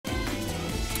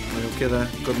okay there,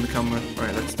 good on the camera.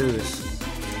 Right, let's do this.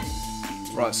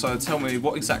 Right, so tell me,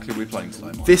 what exactly are we playing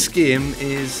today, Mike? This game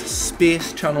is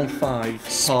Space Channel 5 Part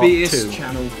 2. Space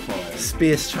Channel 5.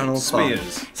 Space Channel 5.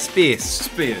 Spears. Space.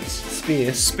 Spears.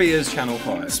 Space. Spears Channel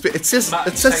 5. It says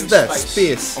there,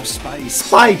 space. Oh, space.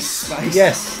 Spice. Space.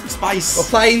 Yes. Spice. We're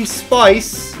playing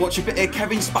Spice. Watch a bit of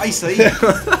Kevin Spacey.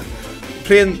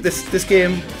 Playing this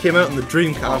game came out on the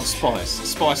Dreamcast. Oh, Spice.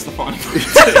 Spice the Final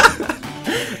Fantasy.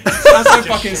 Sounds so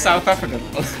fucking South African.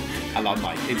 Hello,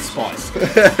 mate. It's Spice.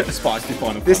 Spice the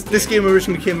Final Fantasy. This game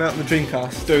originally came out on the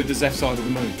Dreamcast. Dude, the Zeph side of the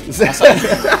moon.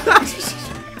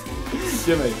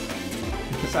 Jimmy.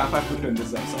 South African, the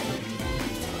Zeph side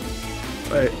of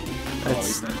the moon. Right.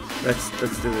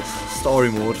 Let's do this.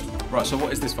 Story mode. Right, so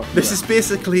what is this fucking This is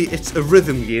basically, it's a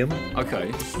rhythm game. Okay.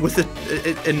 With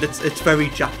and it's very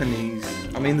Japanese.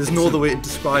 I mean, there's no other way to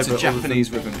describe it. It's a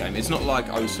Japanese rhythm game. It's not like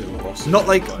Osu or Osu. Not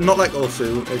like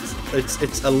Osu.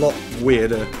 It's a lot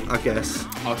weirder, I guess.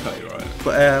 Okay, right.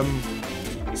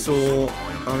 But so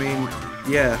I mean,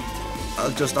 yeah. I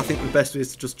think the best way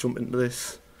is to just jump into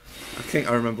this. I think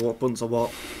I remember what buttons are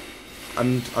what,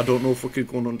 and I don't know if we could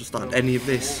go and understand any of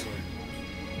this.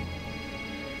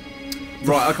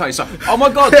 Right, okay, so... Oh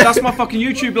my god, that's my fucking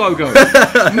YouTube logo!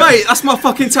 Mate, that's my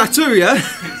fucking tattoo, yeah?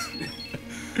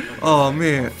 Oh,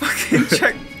 man. Fucking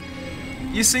check...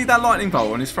 You see that lightning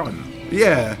bolt on his front?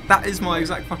 Yeah. That is my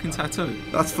exact fucking tattoo.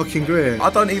 That's fucking great. I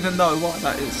don't even know what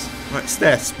that is. Right, it's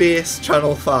there. Space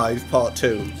Channel 5 Part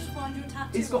 2.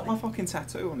 He's got my fucking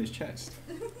tattoo on his chest.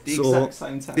 The So, exact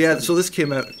same tattoo. yeah, so this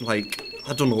came out, like,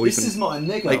 I don't know, This even... is my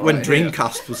nigga like, when right here.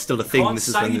 Dreamcast was still a thing, this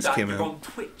is when this came out. On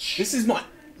Twitch. This is my...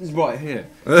 Right here.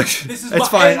 This is It's my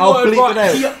fine, I'll N-word bleep right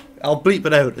it here. out. I'll bleep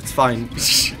it out, it's fine.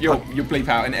 You'll bleep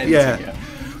out and edit Yeah. it.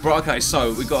 Right, okay,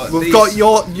 so we've got We've these... got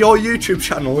your YouTube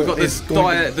channel. We've got this is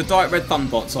going the Diet Red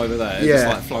Thunbots over there, just Yeah.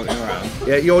 like floating around.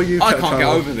 Yeah, your YouTube I channel. can't get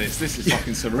over this. This is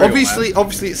fucking surreal. Obviously,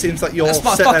 man. it seems like you're That's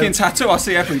my set fucking out, tattoo I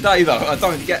see every day, though. I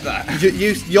don't get that.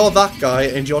 you're that guy,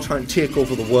 and you're trying to take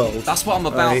over the world. That's what I'm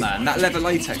about, Right. man. That leather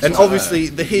latex. And right obviously,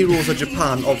 the heroes are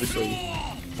Japan. Obviously, there.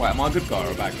 Wait, am I a good guy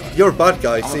or a bad guy? you're a bad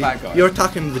guy. I'm a See, bad guy. you're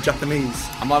attacking the Japanese.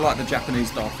 Am I like the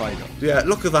Japanese Darth Vader? Yeah,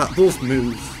 look at that. Those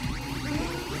moves.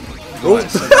 Right,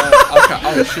 so, okay.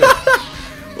 Oh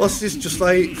shit. What's this? Just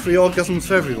like free orgasms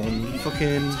for everyone.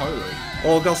 Fucking Totally.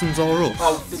 orgasms or us.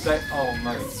 Oh, did they? Oh,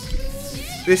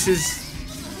 mate. This is.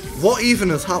 What even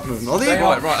is happening? Are They they?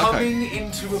 are right, okay. coming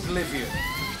into oblivion.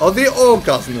 Are they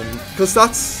orgasming? Because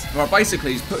that's. Right,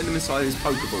 basically, he's putting them inside his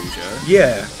Pokeballs, yeah?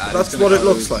 Yeah, And that's he's gonna what it go-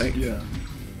 looks like. Yeah.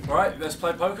 Right, let's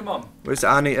play Pokemon. Where's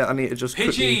I need to just Pidgey,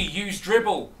 quickly. use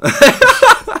dribble.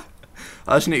 I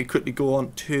just need to quickly go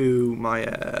on to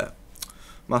my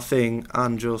my thing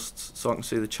and just so I can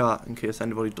see the chat in case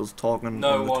anybody does talking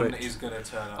No on the one Twitch. is going to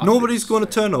turn up. Nobody's going to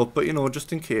turn up, but you know,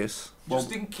 just in case.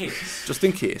 Just in case. Just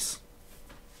in case.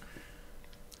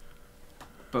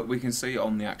 But we can see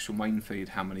on the actual main feed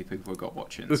how many people we've got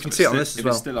watching. We so can if see it it's on sti- this as If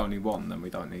well. it's still only one, then we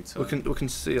don't need to. We can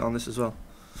see it on this as well.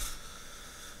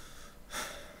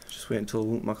 Just wait until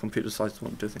my computer decides to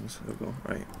want to do things. There we go.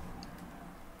 Right.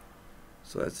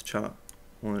 So that's the chat.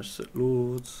 Once it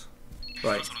loads.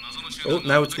 Right. Oh,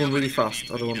 now it's going really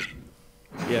fast. I don't want.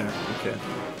 Yeah. Okay.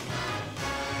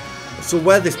 So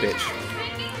we're this bitch.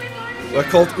 We're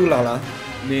called Ulala.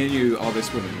 Me and you are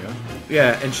this woman, yeah?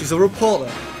 Yeah, and she's a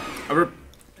reporter.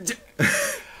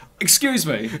 Excuse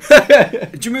me.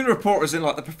 Do you mean reporters in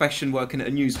like the profession working at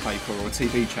a newspaper or a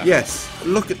TV channel? Yes.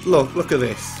 Look at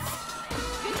this.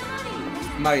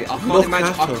 Mate, I Look can't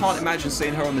at can't imagine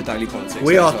seeing her on the Daily Politics.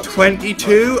 We are episode.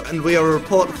 22 and we are a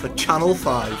reporter for Channel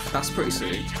 5. That's pretty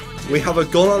sick. We have a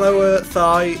gun on our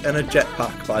thigh and a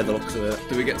jetpack by the looks of it.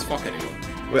 Do we get to fuck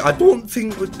anyone? I don't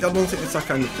think it's that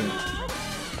kind of thing.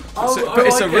 But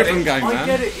it's a I get rhythm it. game, I man.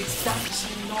 get it. It's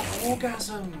dancing, not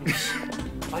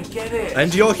orgasms. I get it.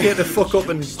 And you're here to fuck up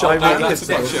and gyrate that's kids.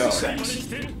 a bit though. sex.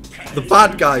 The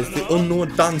bad guys, the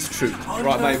unknown dance troupe.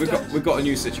 Right, mate, we've got a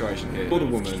new situation here. You're the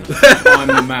woman. I'm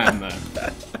the man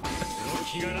there.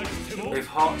 If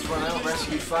hearts run out,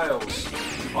 rescue fails. Oh,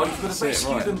 you've got to That's it,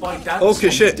 rescue right. them by dancing. Okay,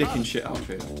 shit. Dicking shit up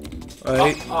here.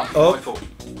 Right. Up, Up, Michael.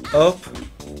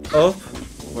 up,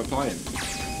 We're playing.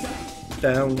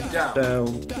 down, Down.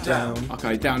 down, down,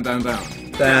 Okay, down, down,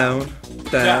 down. down,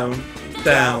 down,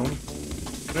 down.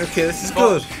 Okay, this is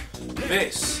good.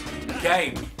 This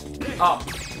game. Up.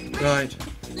 Right,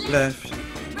 left,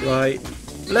 right,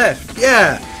 left.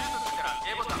 Yeah.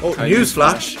 Oh, Okay,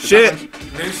 newsflash. newsflash. Shit.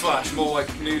 Newsflash, more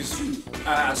like news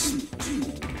ass.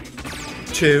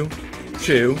 Chew,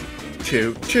 chew,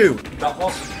 chew, chew, That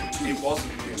wasn't. It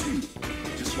wasn't.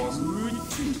 It just wasn't.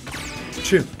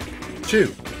 chew, chew,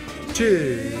 chew,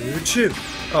 Choo, choo.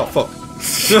 Oh, fuck.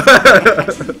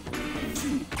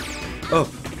 Up,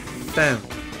 down,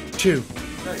 chew,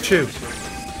 chew.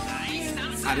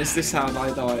 And is this how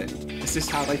they die? Is this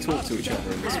how they talk to each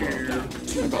other in this world?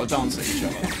 They've got to dance at each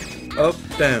other. Up,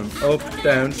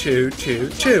 down, chew, chew,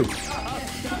 chew.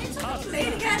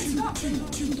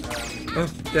 Up,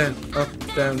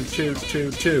 down, chew, chew,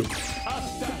 chew.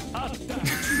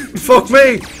 Fuck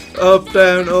me! Up,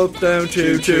 down,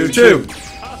 chew, chew, chew.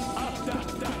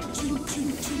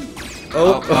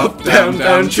 Up,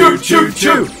 down, chew, chew,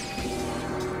 chew.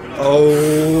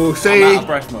 Oh, see? I'm out of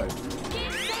breath mode.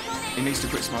 He needs to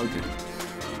quit smoking.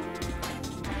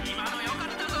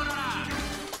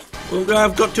 Well,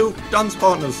 I've got 2 dance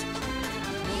partners.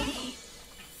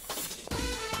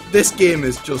 This game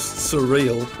is just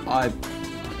surreal.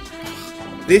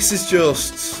 This is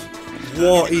just...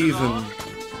 what even?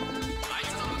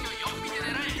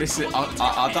 This is...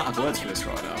 I don't have words for this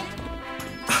right now.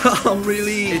 I'm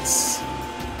really... It's...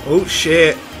 Oh,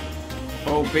 shit.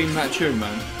 Oh, beam that tune,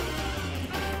 man.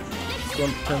 Go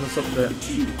on, turn this up a bit.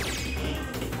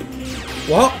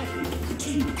 What?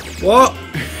 What?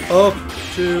 Up,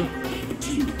 chew.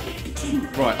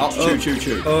 Right, up, chew, chew,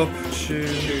 chew. Up, chew,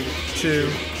 chew,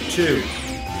 chew.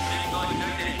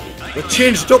 They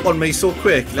changed up on me so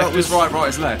quick. Left is right, right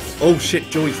is left. Oh shit,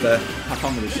 Joey's there. Have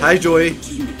fun with this shit. Hi, Joey.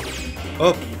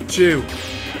 Up, chew.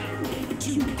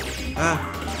 Ah,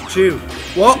 chew.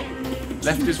 What?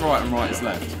 Left is right and right is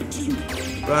left.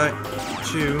 Right,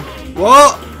 chew.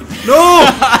 What? No!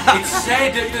 It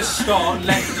said at the start,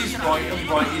 left is right and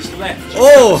right is left.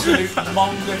 Oh! Absolute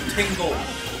monger tingle.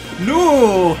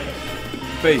 No!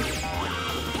 B.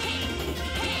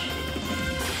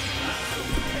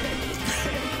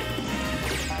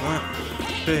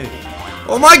 B.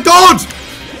 Oh my god!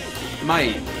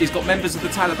 Mate, he's got members of the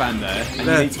Taliban there, and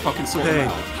you need to fucking sort them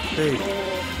out. B.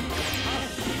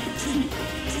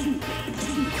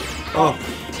 Oh,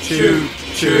 chew,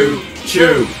 chew,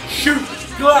 chew. Shoot,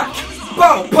 black,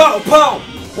 pow, pow, pow.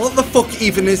 What the fuck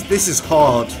even is this? Is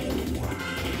hard.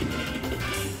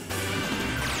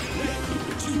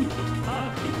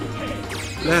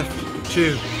 Left,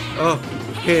 chew, up,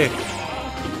 here.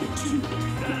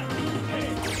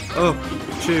 Up,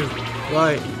 chew,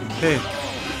 right, here.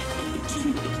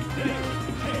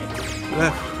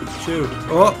 Left, chew,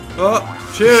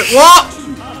 chew, what?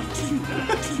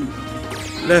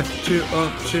 Left, chew,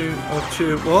 up,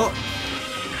 chew, what?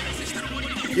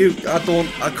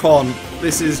 I can't.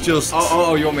 This is just...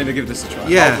 Oh, you want me to give this a try?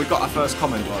 Yeah. Oh, we got our first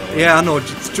comment, by the way. Yeah, I know,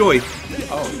 it's Joy.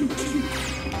 Oh.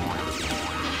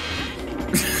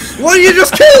 What, you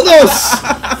just killed us?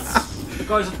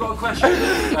 Guys, I've got a question.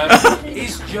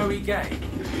 Is Joey gay?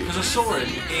 Because I saw him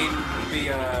in the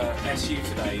SU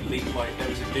today, like there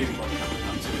was a dude like coming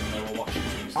up to him and they were watching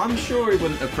him. I'm sure he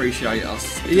wouldn't appreciate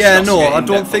us. Yeah, no, discussing it I in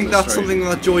don't depth think on the that's stream. something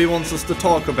that Joey wants us to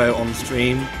talk about on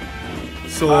stream.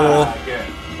 So, Yeah.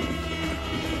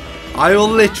 I will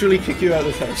literally kick you out of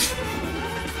this house.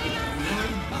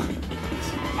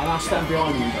 And I'll stand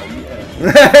behind you though,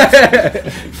 yeah.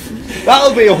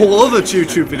 That'll be a whole other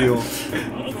YouTube video.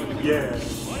 Yeah.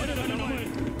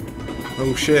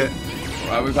 Oh shit.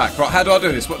 Right, we're back. Right, how do I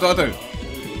do this? What do I do?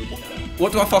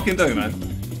 What do I fucking do, man?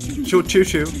 Chew, chew,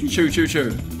 chew. Chew, chew,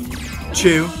 chew.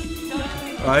 Chew.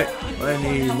 Right, I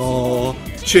need more.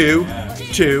 Chew,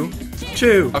 chew,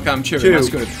 chew. Okay, I'm chewing, Chew. that's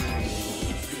good.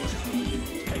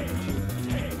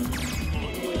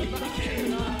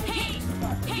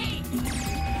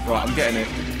 Right, I'm getting it.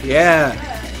 Yeah.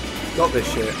 Got this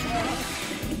shit.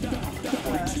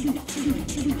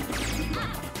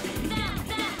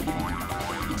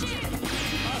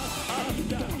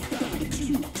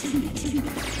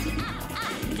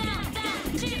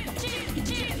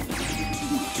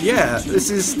 Yeah,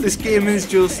 this game is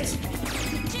just...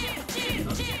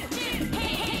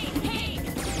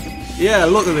 Yeah,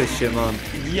 look at this shit, man.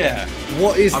 Yeah.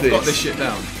 What is I've this? got this shit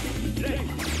down.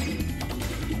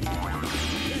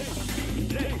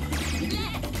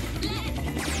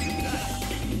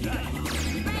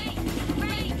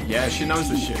 Yeah, she knows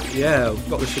this shit. Yeah, I've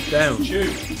got this shit down. Shoot.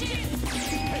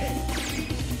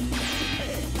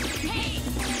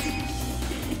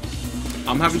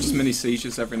 I'm having just mini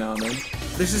seizures every now and then.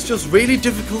 This is just really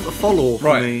difficult to follow for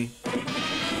Right. me. It's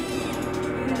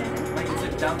a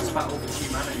dance battle for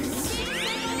humanity.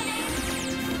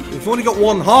 We've only got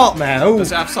one heart now.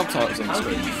 Does it have subtitles on the How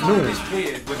did screen? you find No. this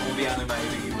weird with all the anime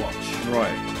that you watch?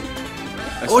 Right.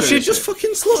 Let's Oh, do she this just shit.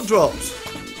 fucking slot dropped.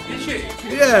 Did she?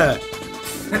 Yeah.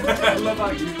 I love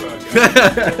how you work.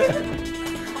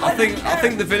 I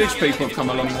think the village people have come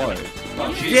a long way.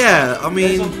 Yeah, I There's a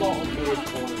mean, lot of weird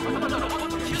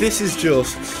porn. this is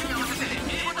just...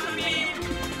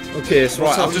 Okay, so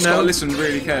what's Right, I've just now? got to listen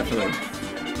really carefully.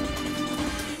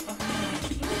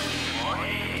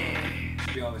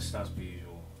 To be honest, as per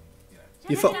usual.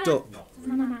 You fucked up.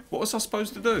 What was I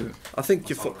supposed to do? I think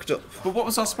you fucked up. But what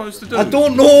was I supposed to do? I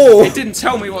don't know! It didn't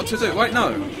tell me what to do. Wait, no.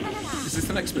 Is this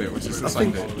the next bit or is this the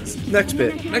same bit? Next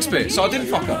bit. Next bit. So I didn't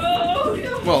fuck up.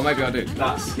 Well, maybe I did.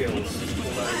 That's skills.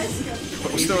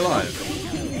 But we're still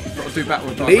alive. Got to do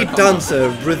backward. Lead dancer,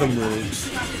 rhythm rules.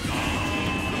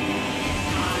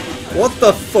 What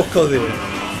the fuck are they?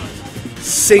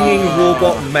 Singing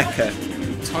robot mecha.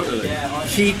 Totally.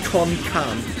 Keycon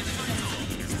Cam.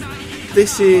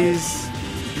 This is...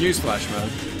 Newsflash,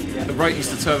 man. The ratings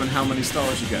determine how many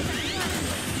stars you get.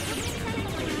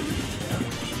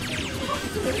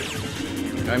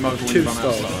 Game over when 2 you run out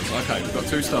of stars. stars. Okay, we've got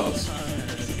 2 stars.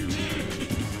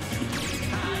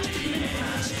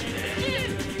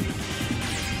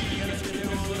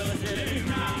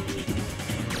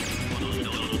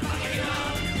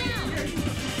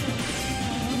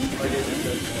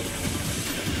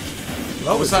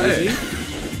 That Was that easy. it?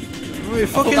 Oh,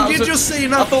 fucking, that you was a- just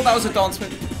seen I that. thought that was a dance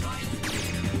move.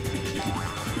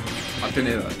 I didn't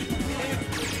hear that.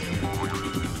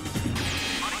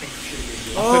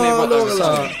 Oh, what look that at was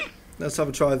that. Let's have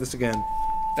a try of this again.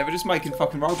 They were just making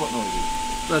fucking robot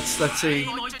noises. Let's see.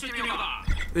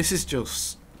 This is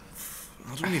just...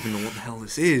 I don't even know what the hell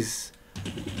this is.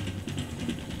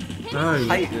 No.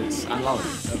 Haters and love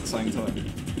at the same time.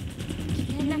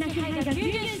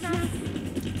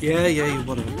 Yeah,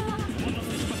 whatever.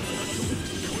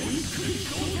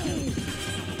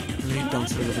 Lead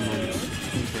dancer with the moves.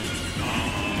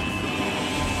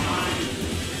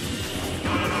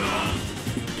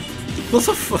 What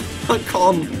the fuck? I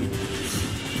can't.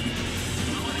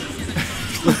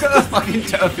 Look at that fucking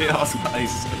derpy ass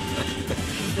face.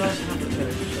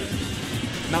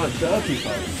 No, a derpy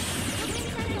face.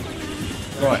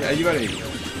 Right, are you ready?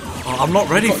 Oh, I'm not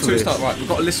ready We've got for 2 this. stars. Right, we've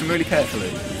got to listen really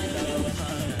carefully.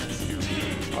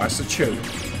 Alright, so chew.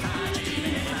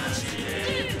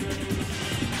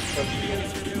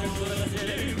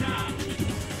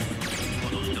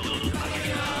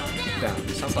 Down.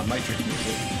 Sounds like Matrix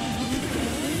music.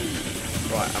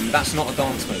 Right, that's not a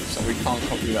dance move, so we can't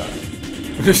copy that.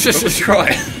 But we'll try.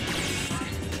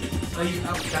 Are you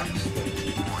out dancing?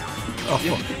 Oh,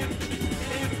 fuck.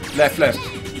 Left, left.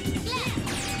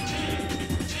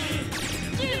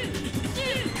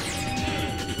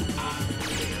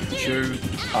 Chew.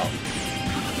 Oh.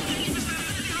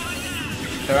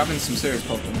 They're having some serious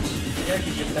problems. Yeah,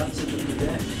 because you're dancing with the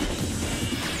dead.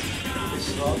 This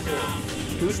is hardcore.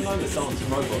 Who doesn't know that dance and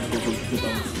robot called the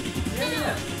dance?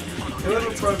 Yeah.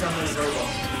 Whoever programmed those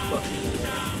robots,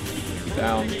 fucking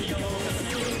Down.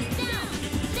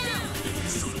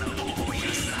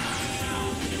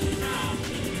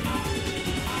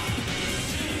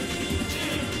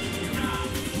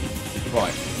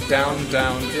 Right. Down,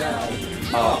 down, down.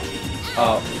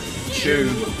 Up, chew,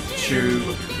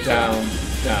 chew, down,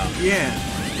 down. Yeah.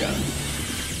 Yeah.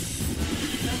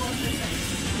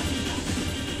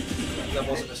 That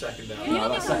wasn't a second down. No,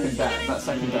 that second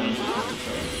down is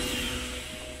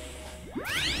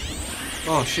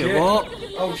Oh shit, what?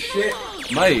 Oh shit.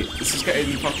 Mate, this is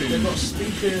getting They've fucking... got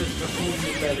speakers recording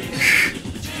your bellies.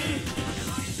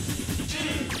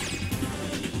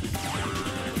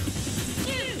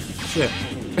 Shit.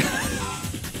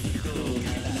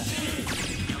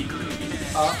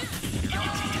 Up.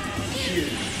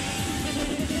 Shoot.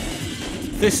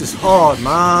 This is hard,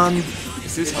 man.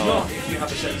 This is It's hard. not if you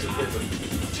have a sense of rhythm.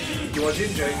 You are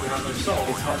ginger, you have no soul.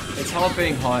 It's hard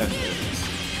being high.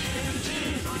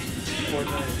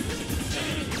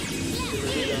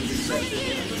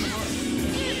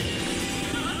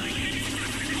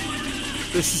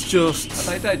 This is just...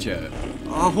 Are they dead yet?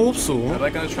 I hope Are so. they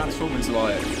going to transform into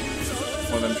like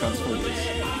one of them Transformers?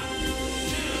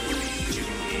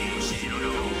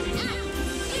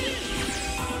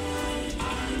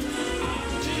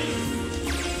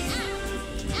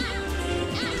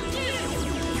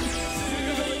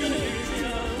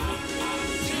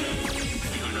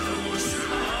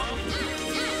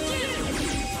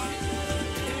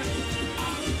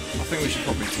 I think we should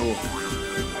probably talk.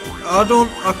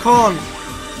 I can't.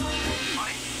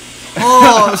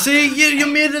 Oh, see, you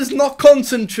made us not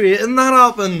concentrate, and that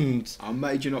happened. I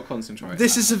made you not concentrate.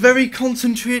 This is a very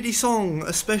concentrated song,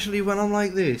 especially when I'm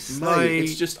like this. Mate, like,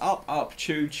 it's just up,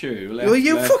 chew, chew. Left, well,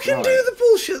 you left, fucking right. do the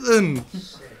bullshit then.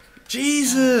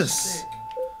 Jesus.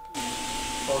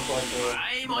 Far Cry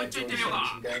 4, might join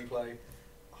some gameplay.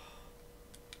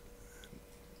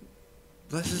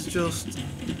 This is just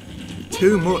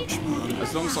too much, man.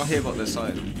 As long as I hear what they're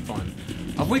saying, I'm fine.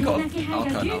 Have we got... Okay,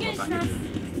 no, we're back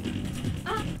in.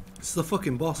 It's the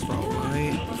fucking boss battle,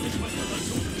 right?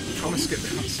 I'm gonna skip the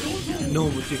cutscene. No,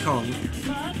 but you can't.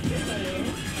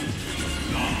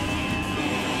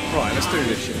 Right, let's do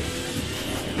this shit.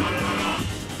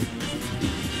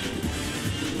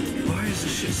 Why is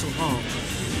this shit so hard?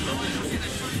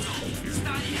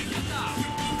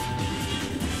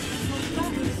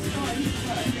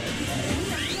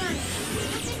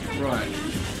 Right.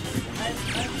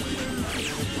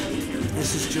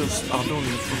 This is just, I don't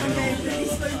even fucking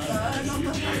know.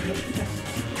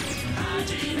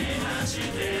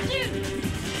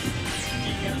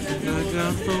 I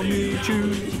got from me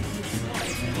too.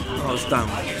 Oh, it's down.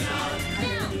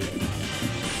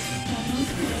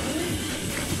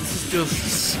 This is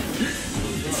just...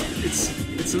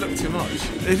 It's a little too much.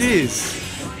 It is.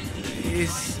 It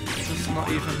is just not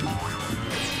even...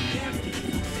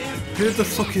 Who the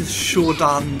fuck is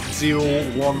Shodan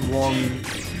 011?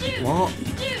 What?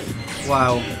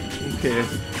 Wow. Okay.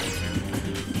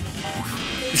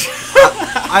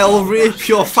 I'll rape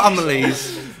your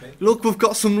families. Look, we've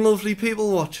got some lovely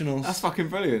people watching us. That's fucking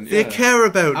brilliant. They Yeah. care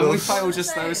about And we us. failed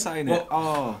just they were saying it.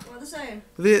 Oh. What are they saying?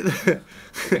 They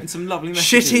Getting some lovely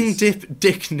messages. shitting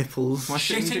dick nipples. My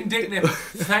Shitting dick nip.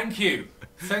 Thank you.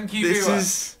 Thank you, This viewer,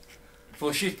 is...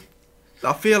 for shit.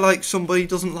 I feel like somebody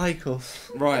doesn't like us.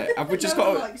 Right, have we just No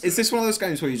one got? likes Is this one of those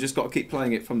games where you just got to keep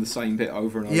playing it from the same bit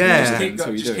over and over? Yeah. Just again keep,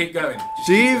 until you just do? keep going. Just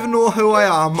Do you keep even know who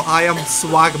I am? I am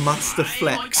Swag Master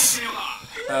Flex. going.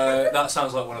 That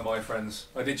sounds like one of my friends.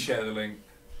 I did share the link.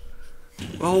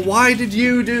 Well, why did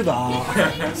you do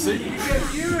that? So you can get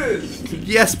viewers.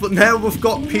 Yes, but now we've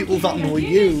got people that know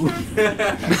you.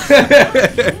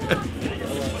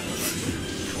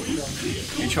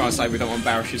 You try and say we don't want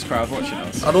Barish's crowd watching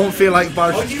us. I don't feel like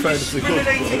Are Barish's you crowd is a good.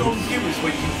 discriminating on viewers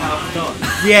when you have done?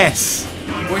 Yes.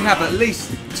 We have at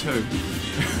least 2.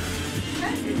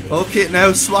 Okay,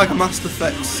 now Swag Master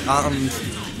Flex and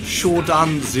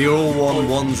Shodan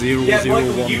 0110011. Yeah,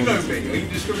 Michael, you know me. Are you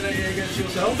discriminating against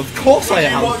yourself? Of course I Would you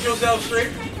am. watch yourself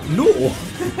stream? No.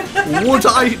 Would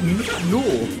I? No.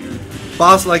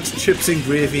 Baz likes chips and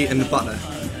gravy and butter.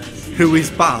 Who is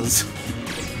Baz?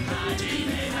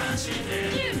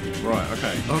 Right,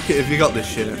 okay. Okay, have you got this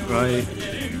shit, right?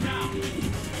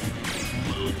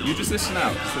 You just listen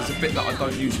out, 'cause there's a bit that I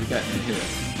don't usually get in here.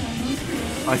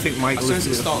 I think Michael As soon is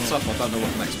as it here. starts up, I don't know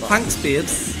what the next part Thanks, is.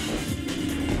 babes.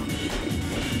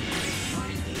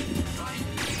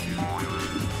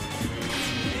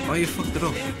 Oh, you fucked it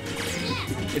up.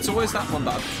 It's always that one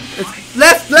that It's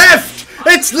left!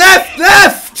 It's left!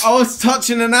 I was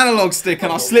touching an analog stick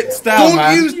and I slipped down, Don't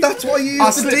man. use, that's why you I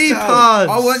use the slipped D-pad. down.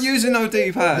 I wasn't using no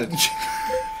D-pad.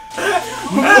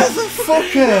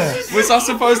 Motherfucker! Was I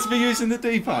supposed to be using the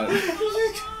D-pad?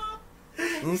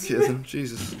 Okay then,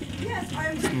 Jesus. Yes, I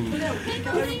am. No, get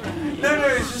over it. No,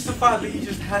 it's just the fact that you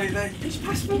just had it there. Just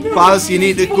press me. Baz, you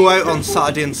need to go out on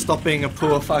Saturday and stop being a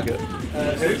poor faggot.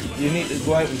 Who? You need to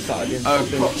go out on Saturday and Oh, stop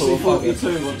being a Proxy poor faggot.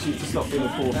 42 wants you to stop being a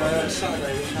poor faggot.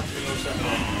 Saturday. What's happening on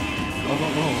Saturday? I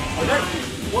don't know. I don't.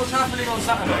 What's happening on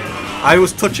Saturday? I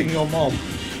was touching your mom.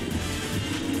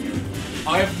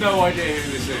 I have no idea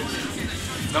who this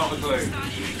is. Not a clue.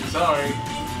 Sorry.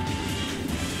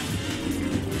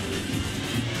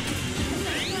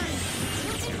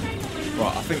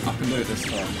 Right, I think I can do it this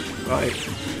time. Right.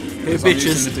 Hey 'Cause I'm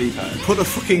using the bitches, D-pad. put a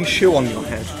fucking shoe on your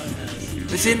head.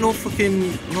 This ain't no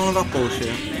fucking, none of that bullshit.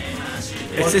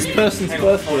 It's this person's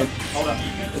birthday. Hold up.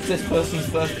 It's this person's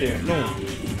birthday. No.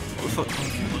 What the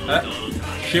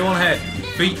fuck? Shoe on head.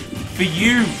 For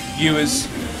you, viewers.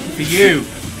 For you.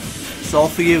 It's all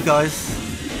for you guys.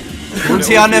 Little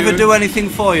See, I never view. do anything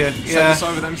for you. Send Yeah. us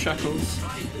over them shackles.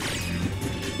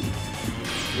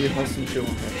 You have some shoe on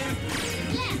head.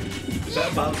 Is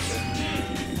that a bouncer?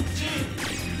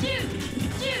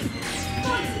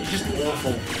 Just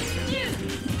awful.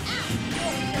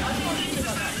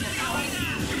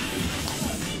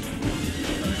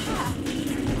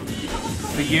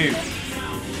 For you.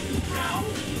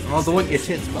 Oh, they want your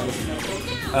tits, Baz.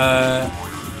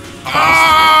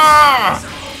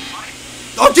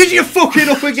 Oh, did you fuck it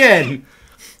up again?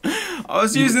 I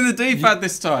was using the D-pad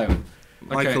this time.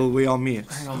 Michael, we are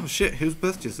mates. Oh shit, whose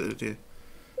birthday is it today?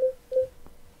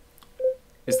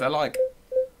 Is there like...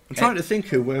 I'm trying to think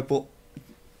who we're, but...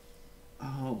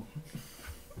 Oh.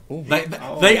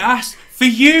 They asked for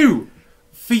you.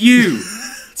 For you.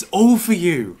 It's all for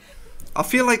you. I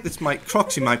feel like this might...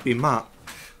 Croxy might be Matt.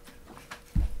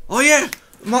 Oh yeah!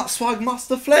 Matt Swag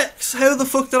Master Flex! How the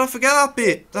fuck did I forget that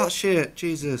bit? That shit,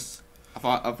 Jesus.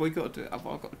 Have we got to do it? Have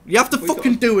I got... You have to We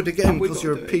fucking got- do it again have we because got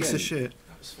you're to a do it piece of again? shit.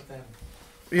 That was for them.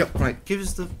 Yep, right, give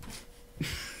us the...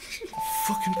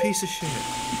 fucking piece of shit.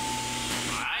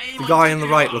 The guy on the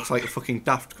right looks like a fucking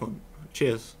daft cunt.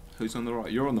 Cheers. Who's on the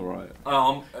right? You're on the right.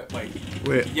 Wait.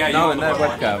 Wait. Yeah, you're No, on in the their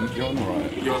right. webcam, you're on the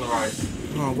right. You're on the right.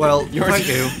 Oh, well, You're thank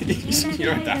you.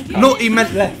 You're a daft cunt. No, he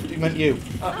meant left. He meant you.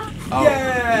 Oh.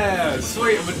 Yeah!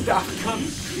 Sweet, I'm a daft cunt.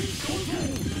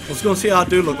 I was going to say I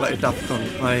do look like a daft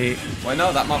cunt. Wait,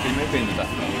 no, that might be me being the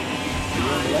daft cunt.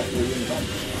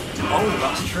 Oh,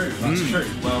 that's true. That's true.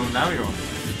 Well, now you're on.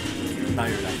 Now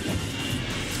you're daft cunt.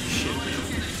 Shit.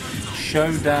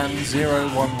 Showdown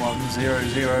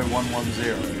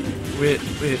 011000110. Wait,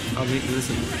 I need to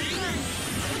listen.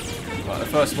 Right, the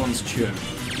first one's Chew.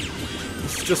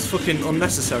 It's just fucking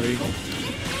unnecessary.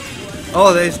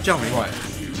 Oh, there's Jammy. Right,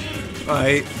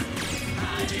 Right.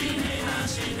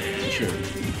 Chew.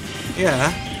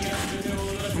 Yeah.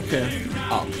 Okay.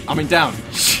 Up. I mean down.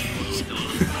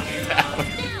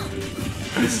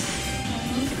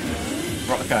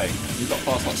 Right, okay. You've got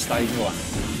past like stage 1.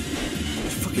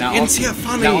 Fucking Now into your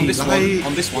funny. now on this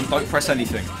like... one, don't press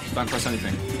anything. Don't press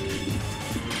anything.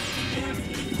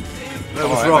 That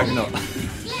was Alright, wrong. maybe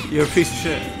not. You're a piece of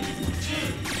shit.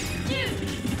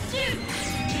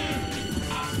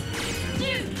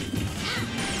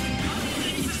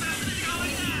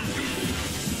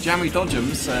 Jammy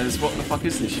Dodgem says, what the fuck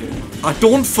is this shit? I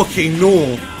don't fucking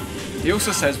know. He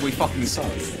also says, we fucking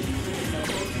suck.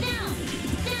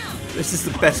 This is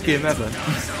the best game ever.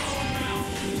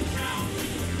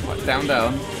 Right, down,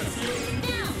 down.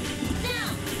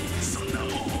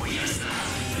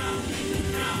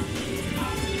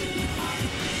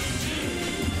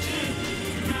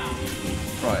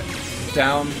 Right,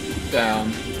 down,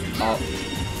 down, up,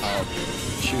 up,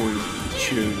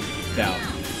 chew, down.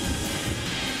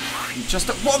 Just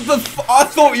what the I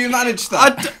thought you managed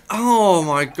that. Oh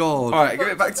my god. Alright, give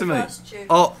it back to me.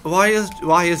 Oh, why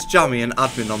is Jammy an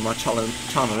admin on my channel?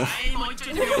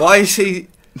 Why is he?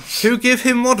 Who gave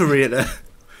him moderator?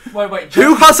 Wait.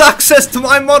 Who has access to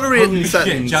my moderating Holy shit,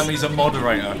 settings? Jammy's a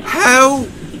moderator. How?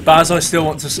 Baz, I still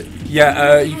want to see.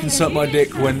 Yeah, you can suck my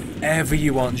dick whenever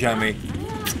you want, Jammy.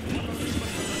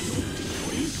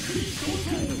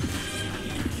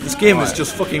 This game is Right.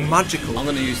 just fucking magical. I'm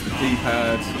gonna use the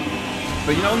D-pad.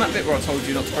 But you know on that bit where I told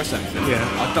you not to press anything? Yeah.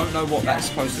 I don't know what that's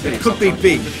supposed to be. It could be Sometimes-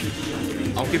 B.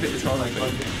 I'll give it a try later.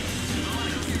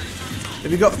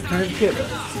 Have you got? Can I hit it?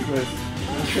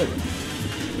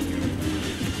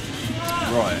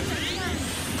 Right.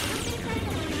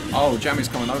 Oh, Jammy's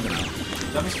coming over now.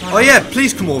 Oh yeah,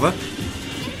 please come over.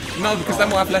 No, because then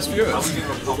we'll have less viewers.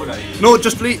 No,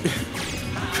 just leave.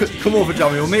 Come over,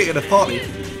 Jammy. We'll make it a party.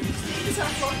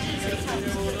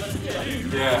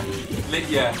 Yeah.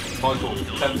 Yeah, Michael.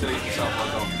 Tell him to leave himself,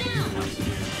 Michael.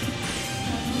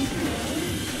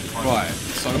 Right.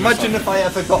 So Imagine if I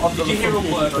ever got on the. Did you hear a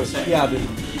word I said? Yeah, I did.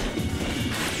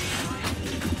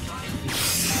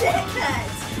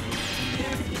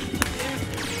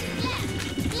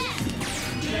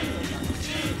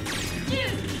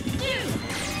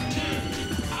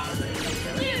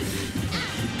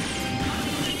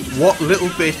 What little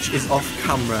bitch is off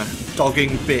camera?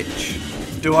 Dogging bitch.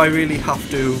 Do I really have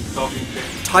to?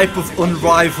 Type of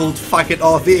unrivaled faggot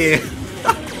RV.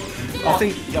 I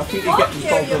think you're getting You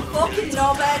bothered. fucking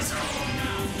knobhead.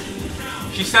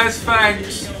 She says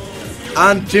thanks.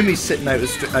 And Jimmy's sitting out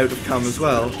of cam as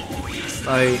well.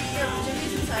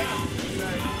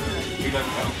 You don't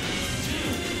count.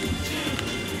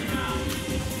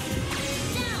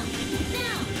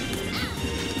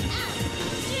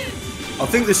 I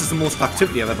think this is the most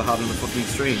activity I've ever had on the fucking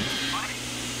stream.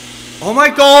 Oh my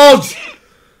god!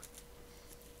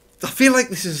 I feel like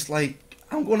this is like,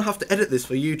 I'm going to have to edit this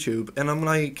for YouTube, and I'm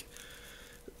like,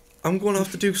 I'm going to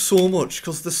have to do so much,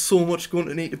 because there's so much going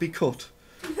to need to be cut.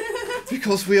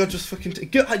 Because we are just fucking... do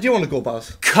you want to go,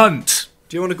 Baz? Cunt.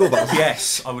 Do you want to go, Baz?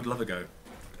 Yes, I would love a go.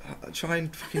 Try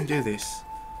and fucking do this.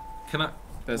 Can I?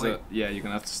 There's Wait. a you're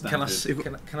gonna have to stand. Can I?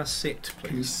 it. Can I sit, please?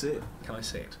 Can you sit? Can I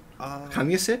sit?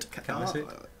 Can you sit? Can I sit?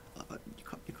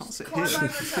 You can't sit Climb here. over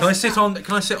Can I sit on?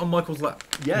 Can I sit on Michael's lap?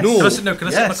 Yes. No. Can I sit? No. Can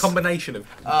I sit on a Yes. combination of?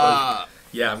 Ah.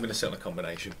 Yeah, I'm going to sit on a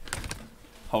combination.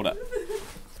 Hold up.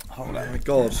 Oh my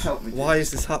god. Why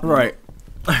is this happening? Right.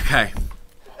 Okay.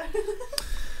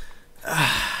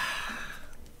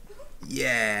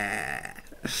 Yeah.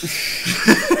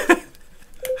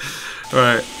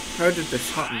 Right. How did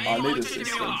this happen? I need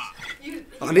assistance.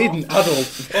 I need an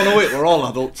adult. Oh no, wait, we're all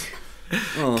adults.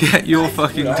 Oh. Get your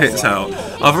fucking tits out.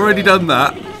 I've already done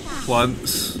that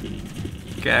once.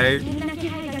 Okay.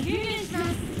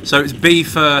 So it's B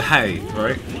for hey,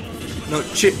 right? No,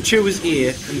 Chew is A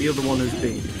and the other one is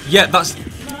B. Yeah, that's.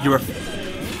 You're a.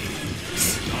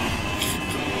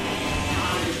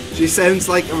 She sounds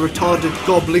like a retarded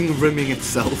goblin rimming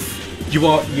itself. You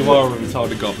are a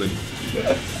retarded goblin.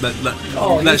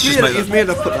 Let's just make You've that. made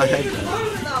her put her head down.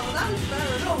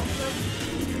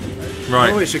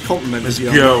 Right. Oh, it's a compliment. Let's to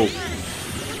you. go.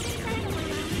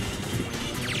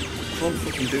 Can't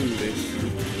fucking do this.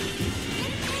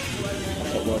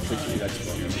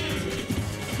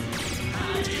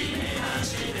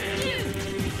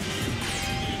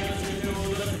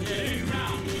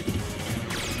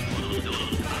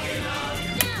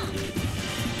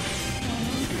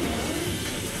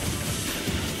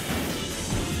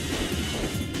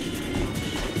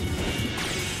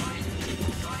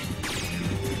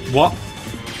 What?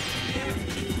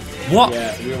 What?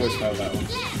 Yeah, we always fail that one.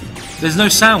 There's no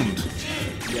sound.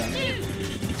 Yeah.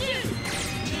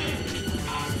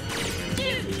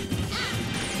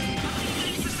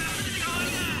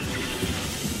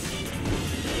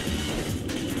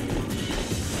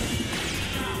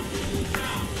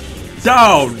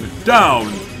 Down,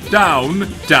 down, down,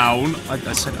 down.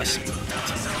 I said.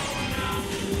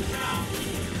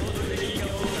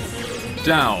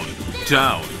 Down,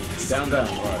 down. Down, down,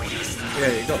 right.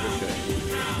 Yeah, you got this shit.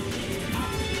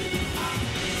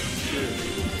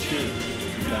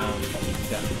 Down,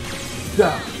 down.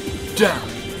 Down,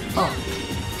 down,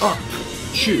 up,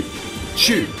 shoot,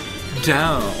 shoot,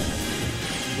 down.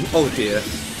 Oh dear.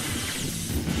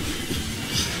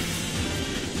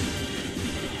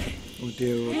 Oh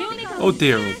dear. Oh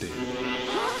dear, oh dear.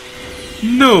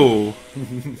 No.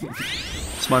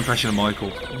 It's my impression of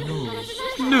Michael.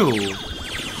 No.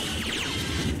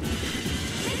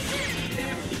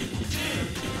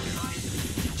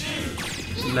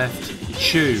 Left,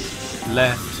 chew,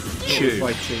 left, chew.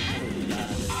 Right chew.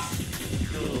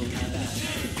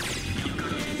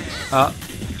 Up,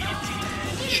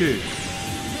 chew.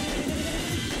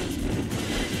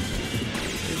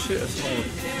 This shit is hard.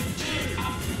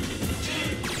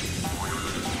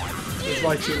 There's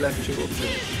right chew, left chew, up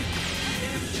chew.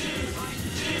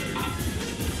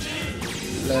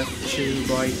 Left chew,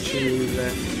 right chew,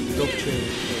 left, up chew.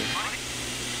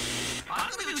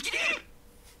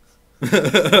 I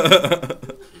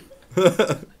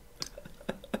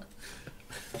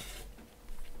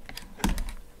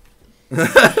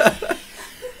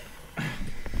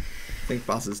think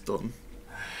Baz is done.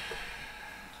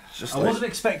 Just I like, wasn't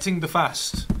expecting the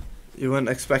fast. you weren't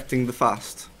expecting the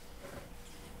fast.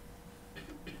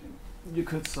 You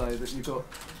could say that you got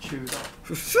chewed up.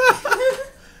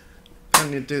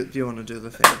 Can you do you want to do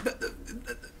the thing?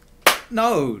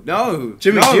 No, no.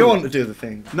 Jimmy, no. do you want to do the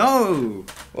thing? No.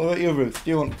 What about you, Ruth?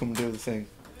 Do you want to come do the thing?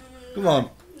 Come on.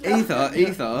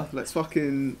 Either. Let's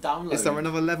fucking. Download. Is there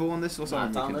another level on this or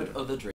something? Download other drinks.